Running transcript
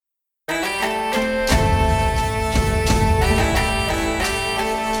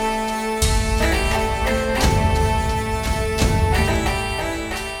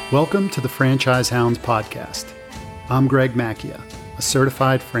Welcome to the Franchise Hounds podcast. I'm Greg Macchia, a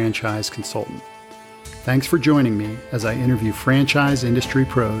certified franchise consultant. Thanks for joining me as I interview franchise industry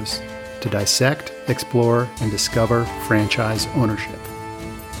pros to dissect, explore, and discover franchise ownership.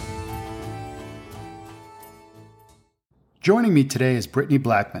 Joining me today is Brittany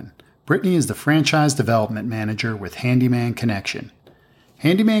Blackman. Brittany is the Franchise Development Manager with Handyman Connection.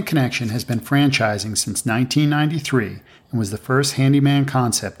 Handyman Connection has been franchising since 1993 and was the first handyman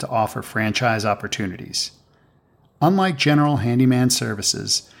concept to offer franchise opportunities. Unlike general handyman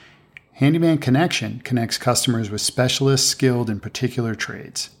services, Handyman Connection connects customers with specialists skilled in particular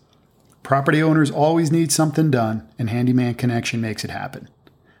trades. Property owners always need something done, and Handyman Connection makes it happen.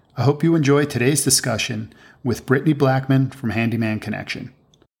 I hope you enjoy today's discussion with Brittany Blackman from Handyman Connection.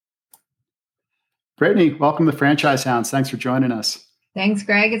 Brittany, welcome to Franchise Hounds. Thanks for joining us. Thanks,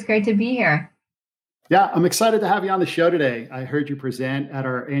 Greg. It's great to be here. Yeah, I'm excited to have you on the show today. I heard you present at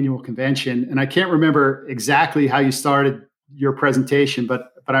our annual convention, and I can't remember exactly how you started your presentation,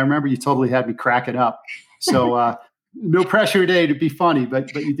 but I remember you totally had me crack it up. So no pressure today to be funny,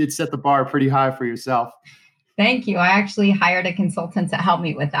 but you did set the bar pretty high for yourself. Thank you. I actually hired a consultant to help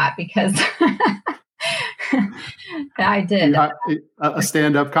me with that because I did. A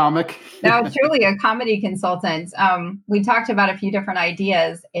stand-up comic? No, truly a comedy consultant. We talked about a few different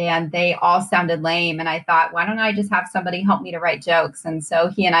ideas and they all sounded lame. And I thought, why don't I just have somebody help me to write jokes? And so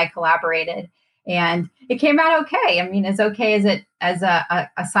he and I collaborated and it came out okay. I mean, as okay as it as a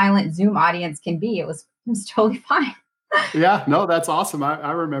silent Zoom audience can be. It was totally fine. Yeah, no, that's awesome.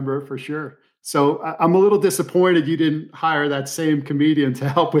 I remember for sure. So I'm a little disappointed you didn't hire that same comedian to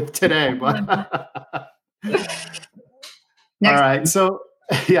help with today, but all right. So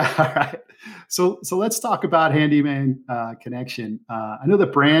yeah, all right. So let's talk about Handyman Connection. I know the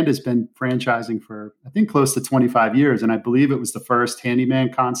brand has been franchising for, I think, close to 25 years, and I believe it was the first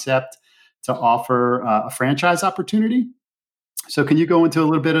handyman concept to offer a franchise opportunity. So can you go into a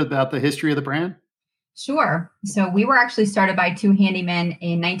little bit about the history of the brand? Sure. So we were actually started by two handymen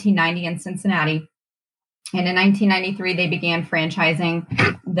in 1990 in Cincinnati. And in 1993, they began franchising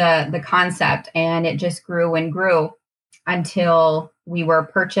the concept, and it just grew and grew until we were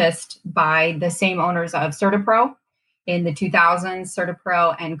purchased by the same owners of CertaPro in the 2000s,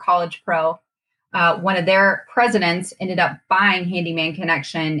 CertaPro and College Pro. One of their presidents ended up buying Handyman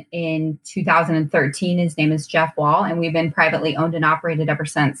Connection in 2013. His name is Jeff Wall, and we've been privately owned and operated ever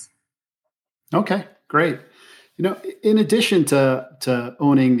since. Okay, great. You know, in addition to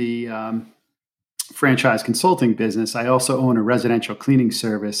owning the franchise consulting business, I also own a residential cleaning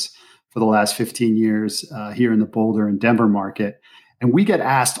service for the last 15 years here in the Boulder and Denver market. And we get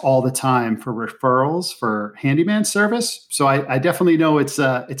asked all the time for referrals for handyman service. So I definitely know it's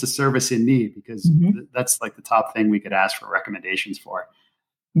a service in need because that's like the top thing we could ask for recommendations for.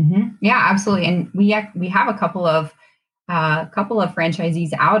 Mm-hmm. Yeah, absolutely. And we have a couple of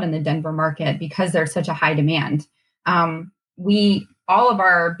franchisees out in the Denver market because there's such a high demand. All of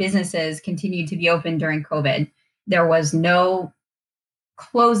our businesses continued to be open during COVID. There was no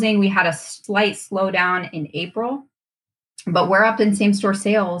closing. We had a slight slowdown in April, but we're up in same-store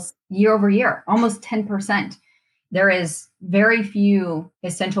sales year over year, almost 10%. There is very few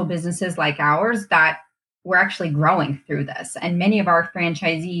essential businesses like ours that we're actually growing through this. And many of our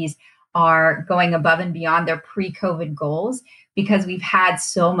franchisees are going above and beyond their pre-COVID goals because we've had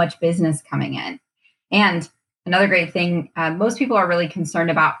so much business coming in. And another great thing, most people are really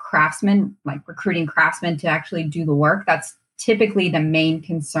concerned about craftsmen, like recruiting craftsmen to actually do the work. That's typically the main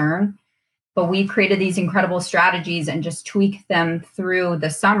concern. But we've created these incredible strategies and just tweaked them through the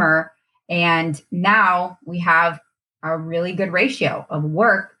summer. And now we have a really good ratio of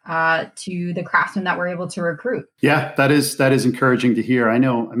work to the craftsmen that we're able to recruit. Yeah, that is encouraging to hear. I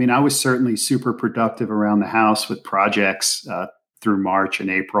know, I mean, I was certainly super productive around the house with projects through March and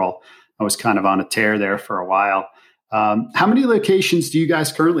April. I was kind of on a tear there for a while. How many locations do you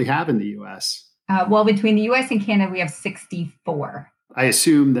guys currently have in the U.S.? Well, between the U.S. and Canada, we have 64. I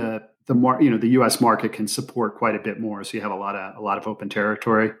assume the U.S. market can support quite a bit more, so you have a lot of open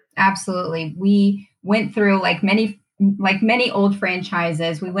territory. Absolutely, we went through like many old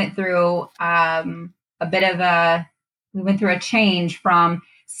franchises. We went through a change from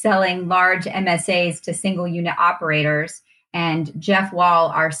selling large MSAs to single unit operators. And Jeff Wall,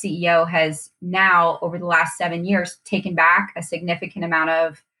 our CEO, has now, over the last 7 years, taken back a significant amount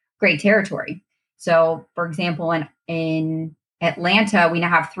of great territory. So, for example, in Atlanta, we now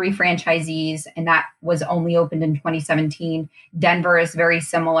have 3 franchisees, and that was only opened in 2017. Denver is very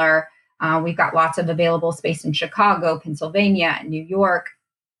similar. We've got lots of available space in Chicago, Pennsylvania, and New York.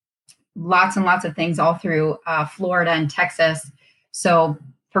 Lots and lots of things all through Florida and Texas. So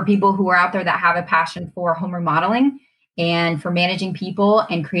for people who are out there that have a passion for home remodeling and for managing people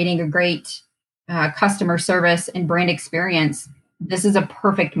and creating a great customer service and brand experience. This is a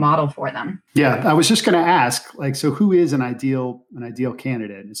perfect model for them. Yeah, I was just going to ask, like, so who is an ideal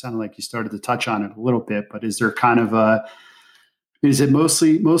candidate? It sounded like you started to touch on it a little bit, but is there kind of is it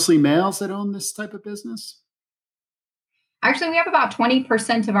mostly males that own this type of business? Actually, we have about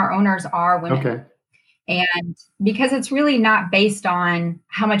 20% of our owners are women. Okay. And because it's really not based on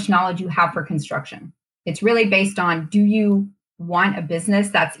how much knowledge you have for construction, it's really based on, do you want a business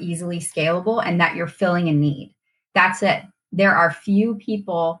that's easily scalable and that you're filling a need? That's it. There are few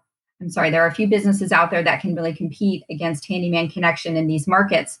businesses out there that can really compete against Handyman Connection in these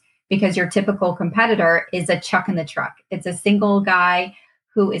markets, because your typical competitor is a chuck in the truck. It's a single guy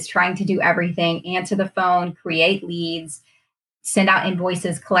who is trying to do everything: answer the phone, create leads, send out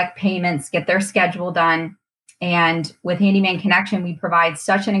invoices, collect payments, get their schedule done. And with Handyman Connection, we provide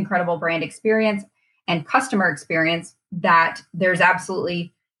such an incredible brand experience and customer experience that there's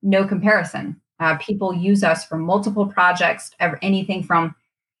absolutely no comparison. People use us for multiple projects, anything from,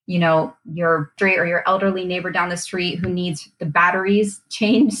 your street or your elderly neighbor down the street who needs the batteries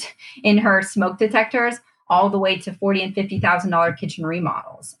changed in her smoke detectors, all the way to $40,000 and $50,000 kitchen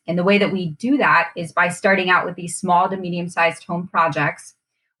remodels. And the way that we do that is by starting out with these small to medium-sized home projects.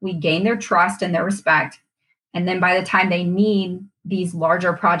 We gain their trust and their respect. And then by the time they need these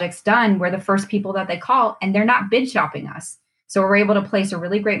larger projects done, we're the first people that they call, and they're not bid shopping us. So we're able to place a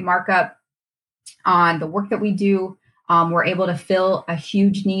really great markup on the work that we do. We're able to fill a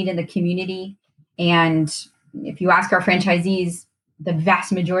huge need in the community. And if you ask our franchisees, the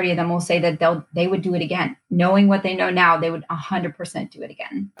vast majority of them will say that they would do it again. Knowing what they know now, they would 100% do it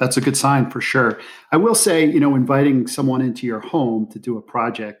again. That's a good sign for sure. I will say, inviting someone into your home to do a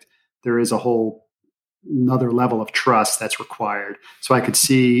project, there is a whole another level of trust that's required. So I could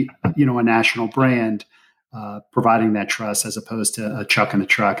see, a national brand providing that trust as opposed to a chuck in the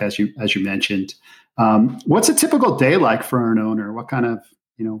truck, as you mentioned. What's a typical day like for an owner? What kind of,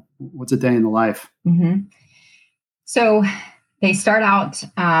 what's a day in the life? Mm-hmm. So they start out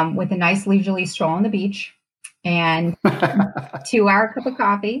with a nice leisurely stroll on the beach and 2-hour cup of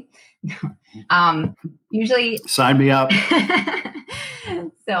coffee. Usually, sign me up.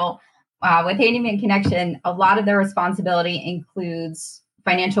 So with Handyman Connection, a lot of their responsibility includes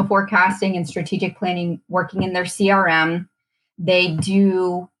financial forecasting and strategic planning, working in their CRM. They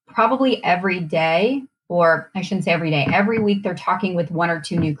do probably every day, or I shouldn't say every day, every week they're talking with 1 or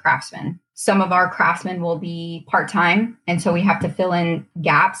 2 new craftsmen. Some of our craftsmen will be part-time, and so we have to fill in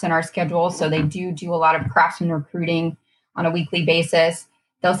gaps in our schedule. So they do a lot of craftsman recruiting on a weekly basis.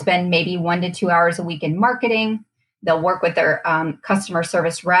 They'll spend maybe 1 to 2 hours a week in marketing. They'll work with their customer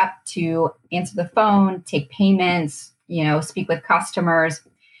service rep to answer the phone, take payments, speak with customers,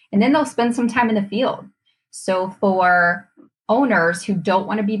 and then they'll spend some time in the field. So for owners who don't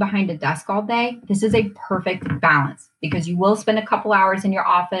want to be behind a desk all day, this is a perfect balance, because you will spend a couple hours in your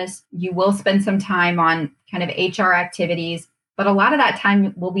office. You will spend some time on kind of HR activities, but a lot of that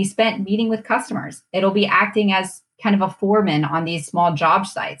time will be spent meeting with customers. It'll be acting as kind of a foreman on these small job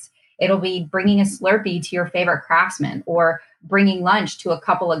sites. It'll be bringing a Slurpee to your favorite craftsman, or bringing lunch to a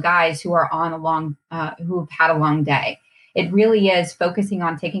couple of guys who are who've had a long day. It really is focusing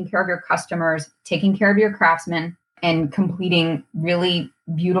on taking care of your customers, taking care of your craftsmen, and completing really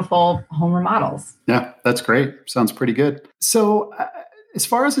beautiful home remodels. Yeah, that's great. Sounds pretty good. So as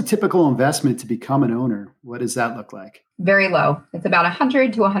far as a typical investment to become an owner, what does that look like? Very low. It's about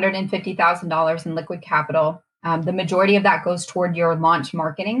 $100,000 to $150,000 in liquid capital. The majority of that goes toward your launch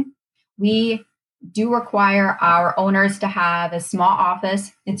marketing. We do require our owners to have a small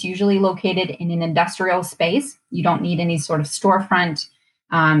office. It's usually located in an industrial space. You don't need any sort of storefront,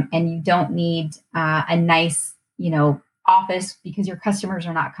 and you don't need a nice, office, because your customers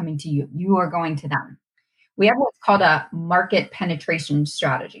are not coming to you. You are going to them. We have what's called a market penetration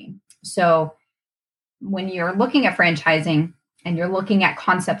strategy. So when you're looking at franchising and you're looking at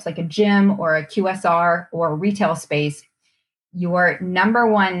concepts like a gym or a QSR or a retail space, your number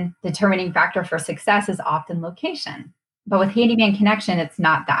one determining factor for success is often location. But with Handyman Connection, it's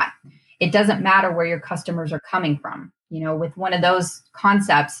not that. It doesn't matter where your customers are coming from. With one of those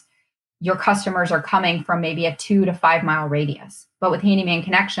concepts, your customers are coming from maybe a 2 to 5 mile radius. But with Handyman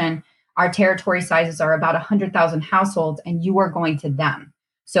Connection, our territory sizes are about 100,000 households, and you are going to them.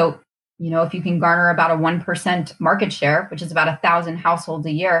 So, if you can garner about a 1% market share, which is about 1,000 households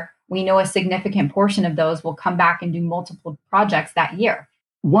a year, we know a significant portion of those will come back and do multiple projects that year.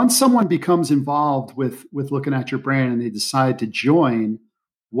 Once someone becomes involved with looking at your brand and they decide to join,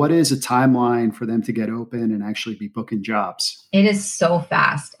 what is a timeline for them to get open and actually be booking jobs? It is so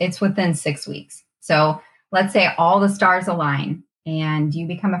fast. It's within 6 weeks. So let's say all the stars align and you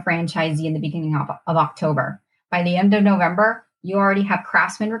become a franchisee in the beginning of October. By the end of November, you already have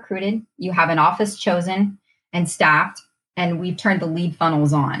craftsmen recruited, you have an office chosen and staffed, and we've turned the lead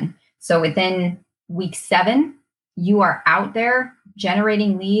funnels on. So within week 7, you are out there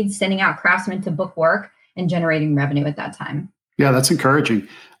generating leads, sending out craftsmen to book work, and generating revenue at that time. Yeah, that's encouraging.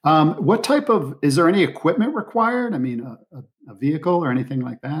 Is there any equipment required? I mean, a vehicle or anything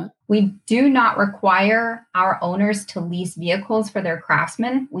like that? We do not require our owners to lease vehicles for their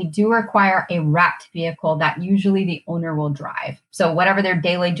craftsmen. We do require a wrapped vehicle that usually the owner will drive. So whatever their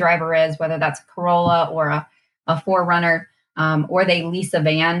daily driver is, whether that's a Corolla or a 4Runner, or they lease a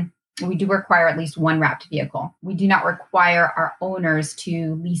van, we do require at least one wrapped vehicle. We do not require our owners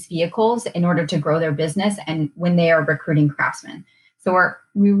to lease vehicles in order to grow their business and when they are recruiting craftsmen. So we're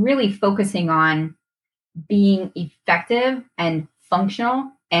really focusing on being effective and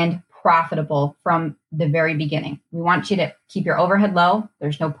functional and profitable from the very beginning. We want you to keep your overhead low.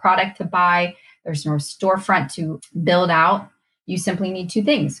 There's no product to buy. There's no storefront to build out. You simply need 2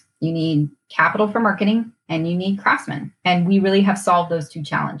 things. You need capital for marketing and you need craftsmen. And we really have solved those 2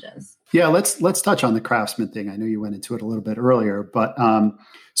 challenges. Yeah, let's touch on the craftsman thing. I know you went into it a little bit earlier, but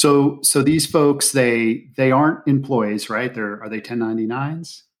so these folks, they aren't employees, right? Are they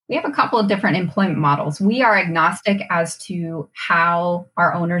 1099s? We have a couple of different employment models. We are agnostic as to how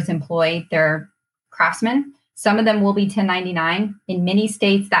our owners employ their craftsmen. Some of them will be 1099. In many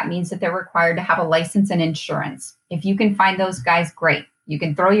states, that means that they're required to have a license and insurance. If you can find those guys, great. You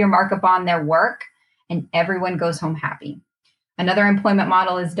can throw your markup on their work and everyone goes home happy. Another employment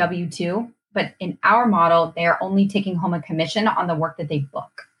model is W-2, but in our model, they are only taking home a commission on the work that they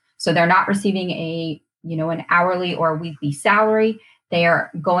book. So they're not receiving an hourly or weekly salary. They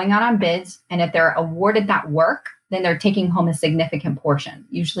are going out on bids, and if they're awarded that work, then they're taking home a significant portion,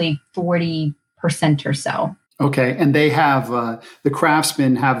 usually 40% or so. Okay, and they have the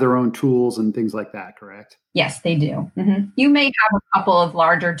craftsmen have their own tools and things like that, correct? Yes, they do. Mm-hmm. You may have a couple of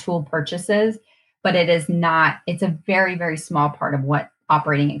larger tool purchases, but it's a very, very small part of what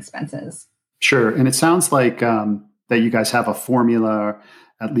operating expenses. Sure. And it sounds like that you guys have a formula,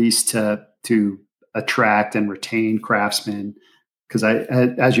 at least to attract and retain craftsmen. Because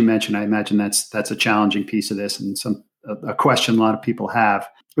as you mentioned, I imagine that's a challenging piece of this and a question a lot of people have.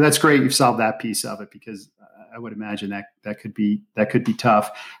 But that's great. You've solved that piece of it because I would imagine that could be tough.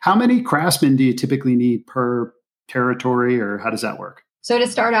 How many craftsmen do you typically need per territory, or how does that work? So to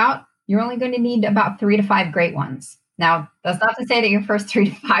start out, you're only going to need about 3 to 5 great ones. Now, that's not to say that your first 3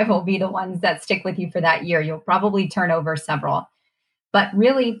 to 5 will be the ones that stick with you for that year. You'll probably turn over several. But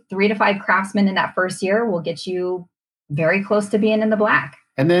really, 3 to 5 craftsmen in that first year will get you very close to being in the black.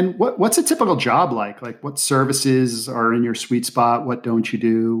 And then what's a typical job like? Like what services are in your sweet spot? What don't you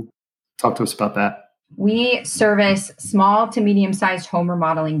do? Talk to us about that. We service small to medium-sized home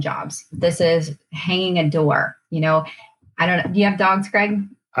remodeling jobs. This is hanging a door. I don't know. Do you have dogs, Greg?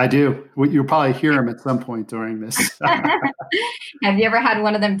 I do. You'll probably hear them at some point during this. Have you ever had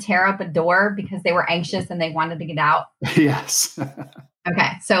one of them tear up a door because they were anxious and they wanted to get out? Yes. Okay.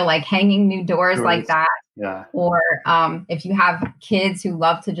 So like hanging new doors like that. Yeah. Or if you have kids who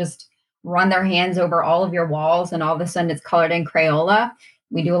love to just run their hands over all of your walls and all of a sudden it's colored in Crayola,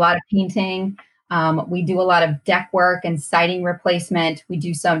 we do a lot of painting. We do a lot of deck work and siding replacement. We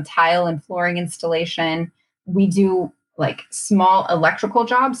do some tile and flooring installation. We do like small electrical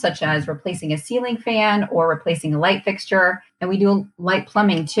jobs, such as replacing a ceiling fan or replacing a light fixture. And we do light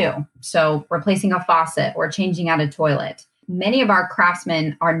plumbing too. So replacing a faucet or changing out a toilet. Many of our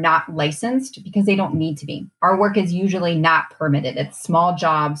craftsmen are not licensed because they don't need to be. Our work is usually not permitted. It's small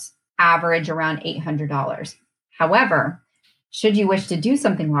jobs, average around $800. However, should you wish to do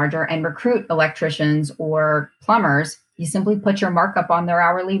something larger and recruit electricians or plumbers, you simply put your markup on their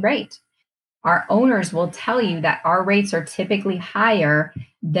hourly rate. Our owners will tell you that our rates are typically higher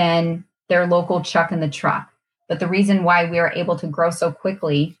than their local chuck in the truck. But the reason why we are able to grow so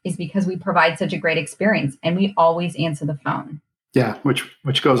quickly is because we provide such a great experience and we always answer the phone. Yeah,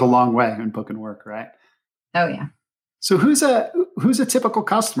 which goes a long way in booking work, right? Oh yeah. So who's a typical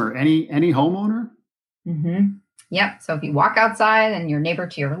customer? Any homeowner? Mm-hmm. Yep. So if you walk outside and your neighbor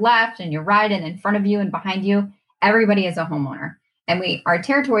to your left and your right and in front of you and behind you, everybody is a homeowner. And our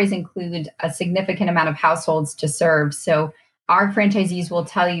territories include a significant amount of households to serve. So our franchisees will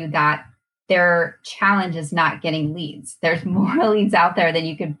tell you that their challenge is not getting leads. There's more leads out there than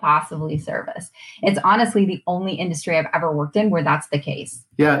you could possibly service. It's honestly the only industry I've ever worked in where that's the case.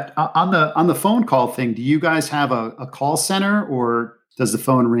 Yeah. On the phone call thing, do you guys have a call center or does the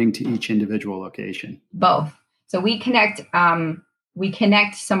phone ring to each individual location? Both. So we connect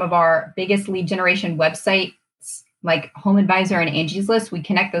some of our biggest lead generation websites like Home Advisor and Angie's List. We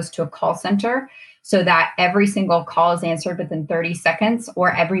connect those to a call center so that every single call is answered within 30 seconds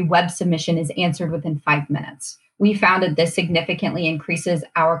or every web submission is answered within 5 minutes. We found that this significantly increases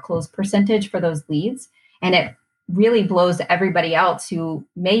our close percentage for those leads, and it really blows everybody else who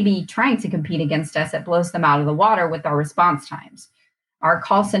may be trying to compete against us. It blows them out of the water with our response times. Our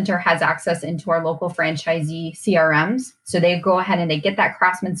call center has access into our local franchisee CRMs. So they go ahead and they get that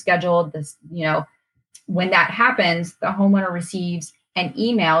craftsman scheduled. When that happens, the homeowner receives an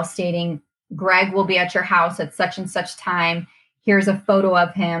email stating, Greg will be at your house at such and such time. Here's a photo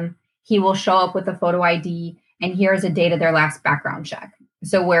of him. He will show up with a photo ID, and here's a date of their last background check.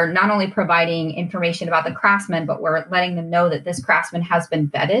 So we're not only providing information about the craftsman, but we're letting them know that this craftsman has been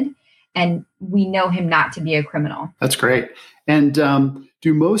vetted and we know him not to be a criminal. That's great. And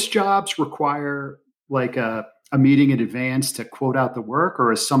do most jobs require like a meeting in advance to quote out the work,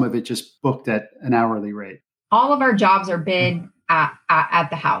 or is some of it just booked at an hourly rate? All of our jobs are bid at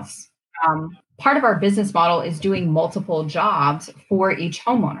the house. Part of our business model is doing multiple jobs for each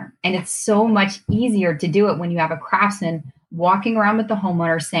homeowner. And it's so much easier to do it when you have a craftsman walking around with the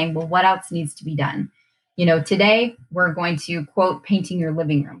homeowner saying, well, what else needs to be done? Today we're going to quote painting your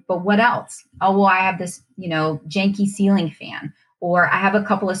living room, but what else? Oh, well, I have this, janky ceiling fan, or I have a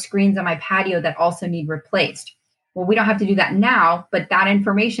couple of screens on my patio that also need replaced. Well, we don't have to do that now, but that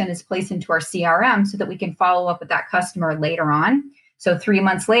information is placed into our CRM so that we can follow up with that customer later on. So 3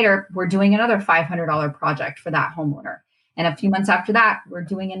 months later, we're doing another $500 project for that homeowner. And a few months after that, we're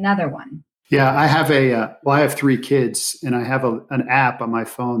doing another one. Yeah, I have I have 3 kids, and I have an app on my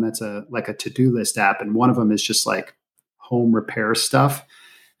phone that's like a to-do list app. And one of them is just like home repair stuff.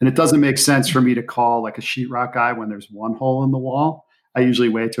 And it doesn't make sense for me to call like a sheetrock guy when there's one hole in the wall. I usually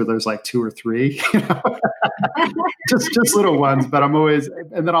wait till there's like 2 or 3, just little ones, but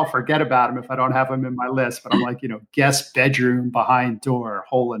and then I'll forget about them if I don't have them in my list. But I'm like, guest bedroom, behind door,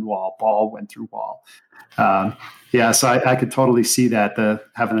 hole in wall, ball went through wall. So I could totally see that,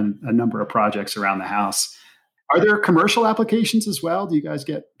 having a number of projects around the house. Are there commercial applications as well? Do you guys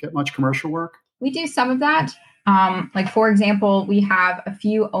get much commercial work? We do some of that. For example, we have a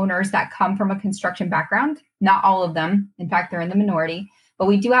few owners that come from a construction background. Not all of them. In fact, they're in the minority. But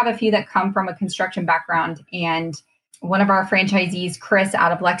we do have a few that come from a construction background. And one of our franchisees, Chris,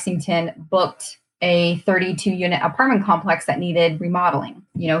 out of Lexington, booked a 32-unit apartment complex that needed remodeling.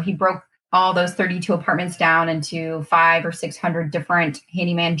 He broke all those 32 apartments down into 500 or 600 different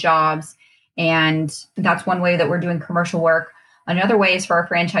handyman jobs. And that's one way that we're doing commercial work. Another way is for our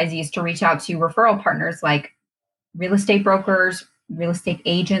franchisees to reach out to referral partners like real estate brokers, real estate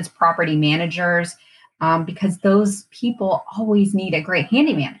agents, property managers, because those people always need a great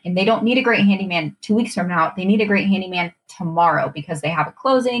handyman. And they don't need a great handyman 2 weeks from now. They need a great handyman tomorrow because they have a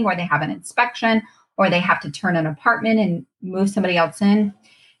closing or they have an inspection or they have to turn an apartment and move somebody else in.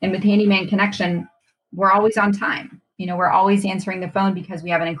 And with Handyman Connection, we're always on time. We're always answering the phone because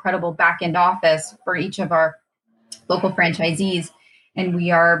we have an incredible back-end office for each of our local franchisees. And we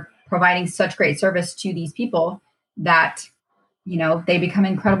are providing such great service to these people that, they become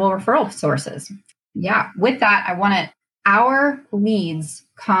incredible referral sources. Yeah. With that, our leads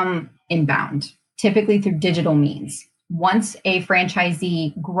come inbound, typically through digital means. Once a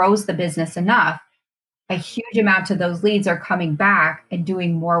franchisee grows the business enough, a huge amount of those leads are coming back and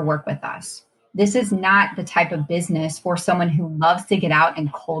doing more work with us. This is not the type of business for someone who loves to get out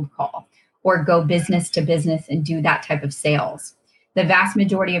and cold call or go business to business and do that type of sales. The vast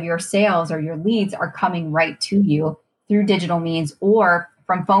majority of your sales or your leads are coming right to you through digital means or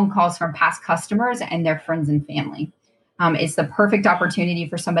from phone calls from past customers and their friends and family. It's the perfect opportunity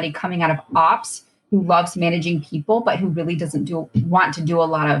for somebody coming out of ops who loves managing people, but who really doesn't want to do a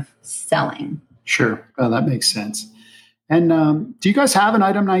lot of selling. Sure. That makes sense. And do you guys have an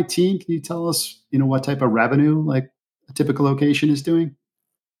item 19? Can you tell us, what type of revenue like a typical location is doing?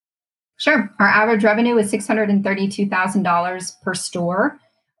 Sure. Our average revenue is $632,000 per store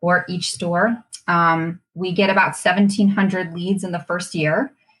or each store. We get about 1,700 leads in the first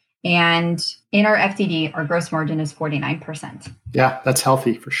year. And in our FDD, our gross margin is 49%. Yeah, that's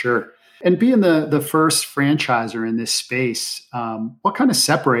healthy for sure. And being the first franchisor in this space, what kind of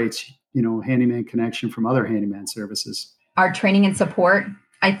separates Handyman Connection from other handyman services? Our training and support.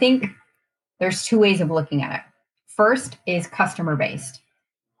 I think there's 2 ways of looking at it. First is customer based.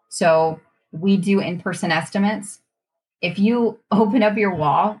 So we do in-person estimates. If you open up your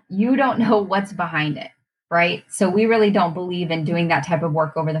wall, you don't know what's behind it, right? So we really don't believe in doing that type of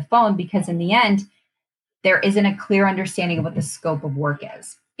work over the phone because in the end, there isn't a clear understanding of what the scope of work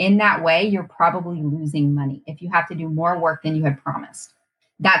is. In that way, you're probably losing money if you have to do more work than you had promised.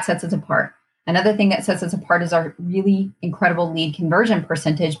 That sets us apart. Another thing that sets us apart is our really incredible lead conversion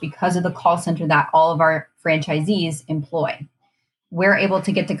percentage because of the call center that all of our franchisees employ. We're able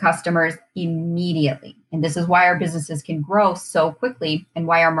to get to customers immediately. And this is why our businesses can grow so quickly and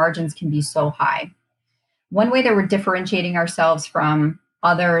why our margins can be so high. One way that we're differentiating ourselves from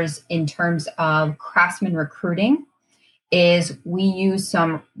others in terms of craftsman recruiting is we use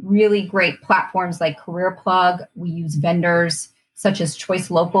some really great platforms like CareerPlug. We use vendors such as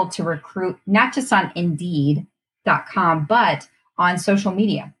Choice Local to recruit, not just on Indeed.com, but on social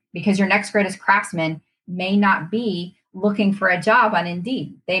media, because your next greatest craftsman may not be looking for a job on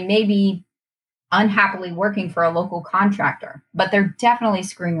Indeed. They may be unhappily working for a local contractor, but they're definitely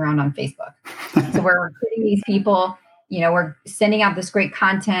screwing around on Facebook. So we're recruiting these people. We're sending out this great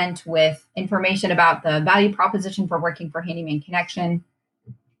content with information about the value proposition for working for Handyman Connection.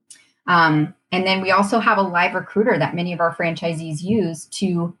 And then we also have a live recruiter that many of our franchisees use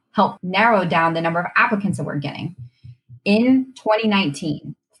to help narrow down the number of applicants that we're getting. In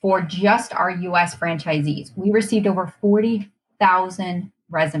 2019, for just our US franchisees, we received over 40,000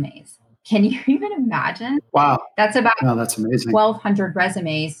 resumes. Can you even imagine? Wow. That's about that's amazing. 1,200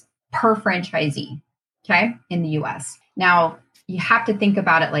 resumes per franchisee, okay, in the US. Now, you have to think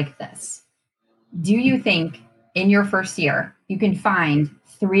about it like this. Do you think in your first year, you can find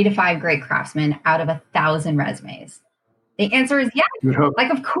 3 to 5 great craftsmen out of 1,000 resumes? The answer is yes.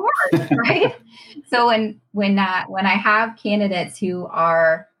 Like, of course, right? So when I have candidates who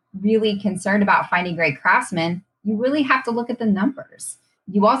are really concerned about finding great craftsmen, you really have to look at the numbers.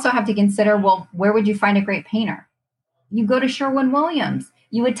 You also have to consider, well, where would you find a great painter? You go to Sherwin-Williams.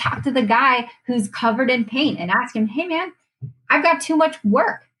 You would talk to the guy who's covered in paint and ask him, hey, man, I've got too much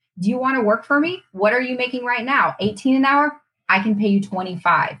work. Do you want to work for me? What are you making right now? 18 an hour? I can pay you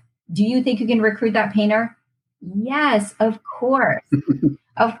 25. Do you think you can recruit that painter? Yes, of course.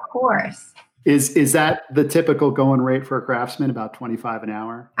 Of course. Is that the typical going rate for a craftsman, about 25 an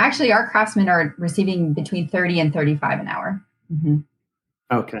hour? Actually, our craftsmen are receiving between 30 and 35 an hour. Mm-hmm.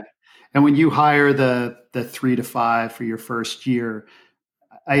 Okay. And when you hire the 3 to 5 for your first year,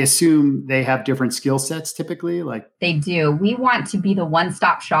 I assume they have different skill sets typically? They do. We want to be the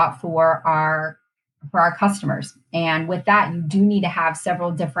one-stop shop for our customers. And with that, you do need to have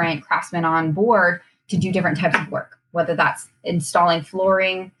several different craftsmen on board to do different types of work, whether that's installing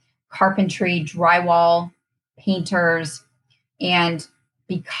flooring, carpentry, drywall, painters. And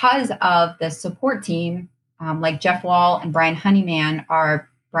because of the support team, like Jeff Wall and Brian Honeyman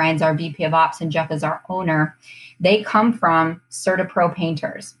Brian's our VP of Ops and Jeff is our owner. They come from CertaPro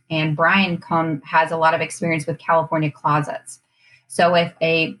painters, and Brian has a lot of experience with California closets. So if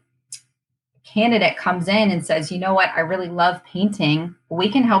a candidate comes in and says, you know what, I really love painting,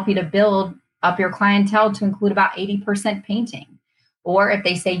 we can help you to build up your clientele to include about 80% painting. Or if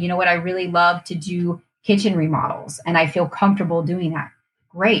they say, you know what, I really love to do kitchen remodels and I feel comfortable doing that.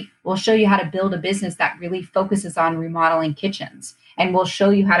 Great. We'll show you how to build a business that really focuses on remodeling kitchens. And we'll show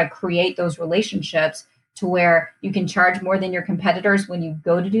you how to create those relationships to where you can charge more than your competitors when you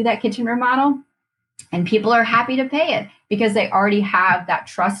go to do that kitchen remodel. And people are happy to pay it because they already have that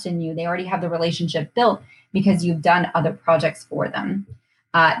trust in you. They already have the relationship built because you've done other projects for them.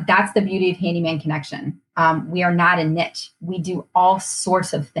 That's the beauty of Handyman Connection. We are not a niche. We do all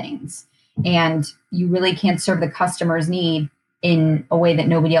sorts of things. And you really can't serve the customer's need in a way that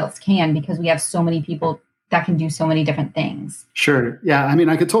nobody else can because we have so many people that can do so many different things. Sure. Yeah. I mean,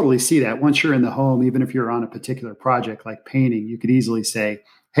 I could totally see that. Once you're in the home, even if you're on a particular project like painting, you could easily say,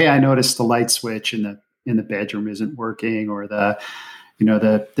 hey, I noticed the light switch in the bedroom isn't working, or the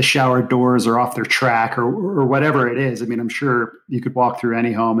shower doors are off their track, or whatever it is. I mean, I'm sure you could walk through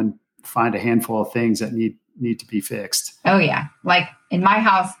any home and find a handful of things that need to be fixed. Oh yeah. Like in my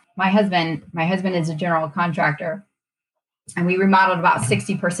house, my husband is a general contractor, and we remodeled about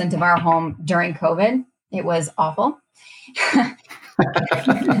 60% of our home during COVID. It was awful.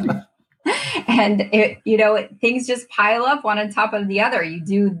 And things just pile up one on top of the other. You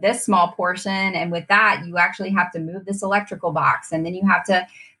do this small portion, and with that, you actually have to move this electrical box, and then you have to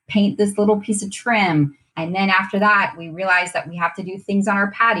paint this little piece of trim. And then after that, we realized that we have to do things on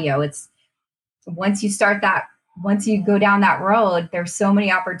our patio. Once you go down that road, there's so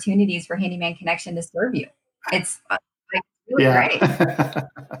many opportunities for Handyman Connection to serve you. It's really great.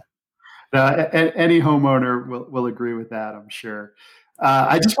 Any homeowner will agree with that, I'm sure.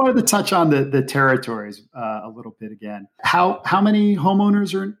 I just wanted to touch on the territories a little bit again. How many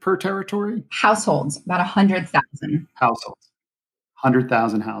homeowners are per territory? Households, about 100,000. Households.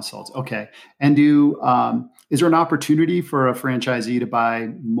 100,000 households. Okay. And is there an opportunity for a franchisee to buy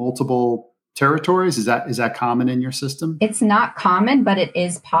multiple territories? Is that common in your system? It's not common, but it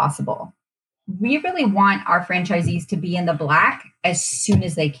is possible. We really want our franchisees to be in the black as soon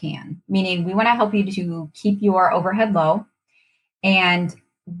as they can, meaning we want to help you to keep your overhead low. And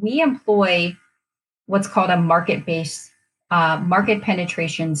we employ what's called a market-based market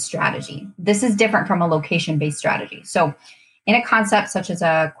penetration strategy. This is different from a location-based strategy. So in a concept such as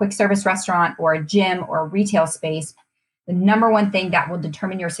a quick service restaurant or a gym or a retail space, the number one thing that will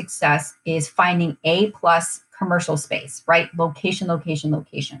determine your success is finding A+ commercial space, right? Location, location,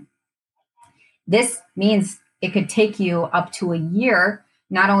 location. This means it could take you up to a year,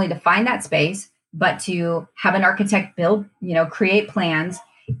 not only to find that space, but to have an architect build, create plans,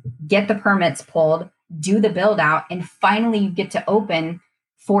 get the permits pulled, do the build out, and finally you get to open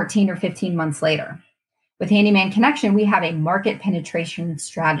 14 or 15 months later. With Handyman Connection, we have a market penetration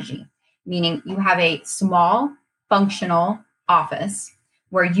strategy, meaning you have a small functional office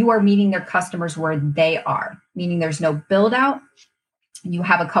where you are meeting their customers where they are, meaning there's no build out. You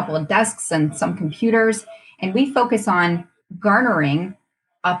have a couple of desks and some computers, and we focus on garnering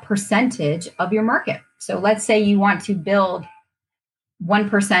a percentage of your market. So let's say you want to build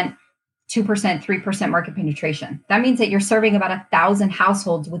 1%, 2%, 3% market penetration. That means that you're serving about 1,000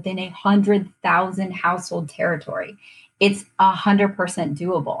 households within 100,000 household territory. It's 100%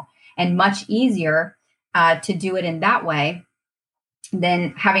 doable and much easier to do it in that way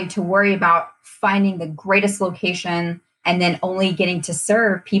than having to worry about finding the greatest location and then only getting to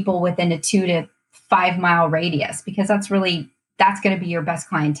serve people within a 2 to 5 mile radius, because that's going to be your best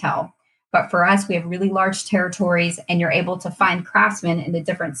clientele. But for us, we have really large territories, and you're able to find craftsmen in the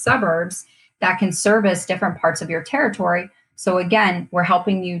different suburbs that can service different parts of your territory. So again, we're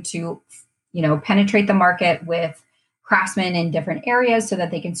helping you to, penetrate the market with craftsmen in different areas so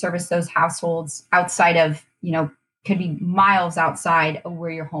that they can service those households outside of, could be miles outside of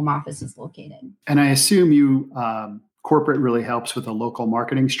where your home office is located. And I assume you corporate really helps with a local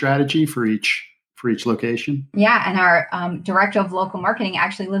marketing strategy for each location. Yeah, and our director of local marketing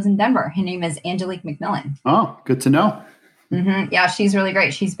actually lives in Denver. Her name is Angelique McMillan. Oh, good to know. Mm-hmm. Yeah, she's really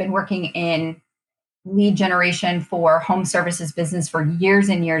great. She's been working in lead generation for home services business for years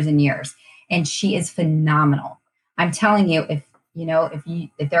and years and years, and she is phenomenal. I'm telling you, if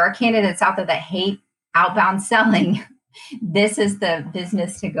there are candidates out there that hate outbound selling, this is the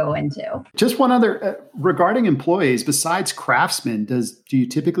business to go into. Just one other regarding employees, besides craftsmen, do you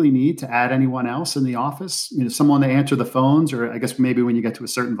typically need to add anyone else in the office? Someone to answer the phones, or I guess maybe when you get to a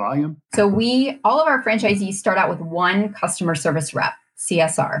certain volume? So all of our franchisees start out with one customer service rep,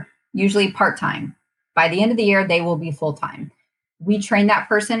 CSR, usually part-time. By the end of the year, they will be full-time. We train that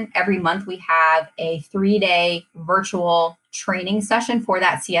person every month. We have a 3-day virtual training session for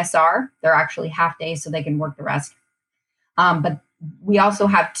that CSR. They're actually half days so they can work the rest. But we also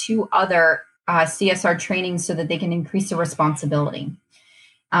have 2 other CSR trainings so that they can increase the responsibility.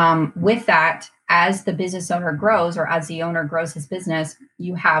 With that, as the business owner grows, or as the owner grows his business,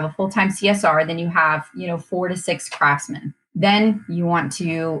 you have a full-time CSR, then you have 4 to 6 craftsmen. Then you want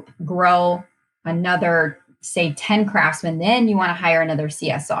to grow another, say, 10 craftsmen, then you want to hire another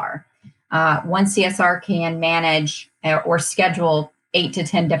CSR. One CSR can manage or schedule 8 to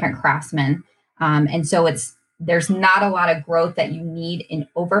 10 different craftsmen. And so there's not a lot of growth that you need in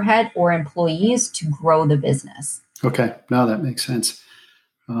overhead or employees to grow the business. Okay. No, that makes sense.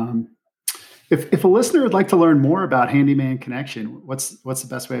 If a listener would like to learn more about Handyman Connection, what's the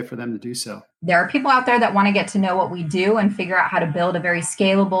best way for them to do so? There are people out there that want to get to know what we do and figure out how to build a very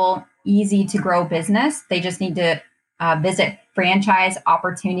scalable, easy to grow business. They just need to visit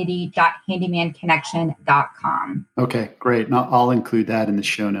franchiseopportunity.handymanconnection.com. Okay, great. And I'll include that in the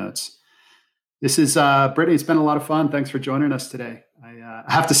show notes. This is Brittany. It's been a lot of fun. Thanks for joining us today. I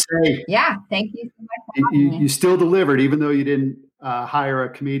have to say, yeah, thank you so much for having me. You still delivered, even though you didn't hire a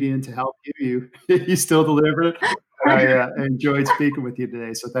comedian to help you. You still delivered. I enjoyed speaking with you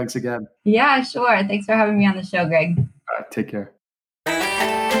today. So thanks again. Yeah, sure. Thanks for having me on the show, Greg. All right, take care.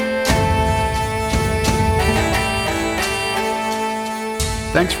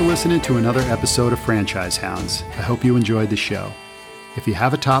 Thanks for listening to another episode of Franchise Hounds. I hope you enjoyed the show. If you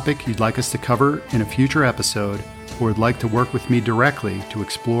have a topic you'd like us to cover in a future episode, or would like to work with me directly to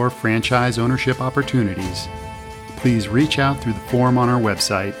explore franchise ownership opportunities, please reach out through the form on our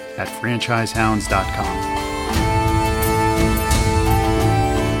website at franchisehounds.com.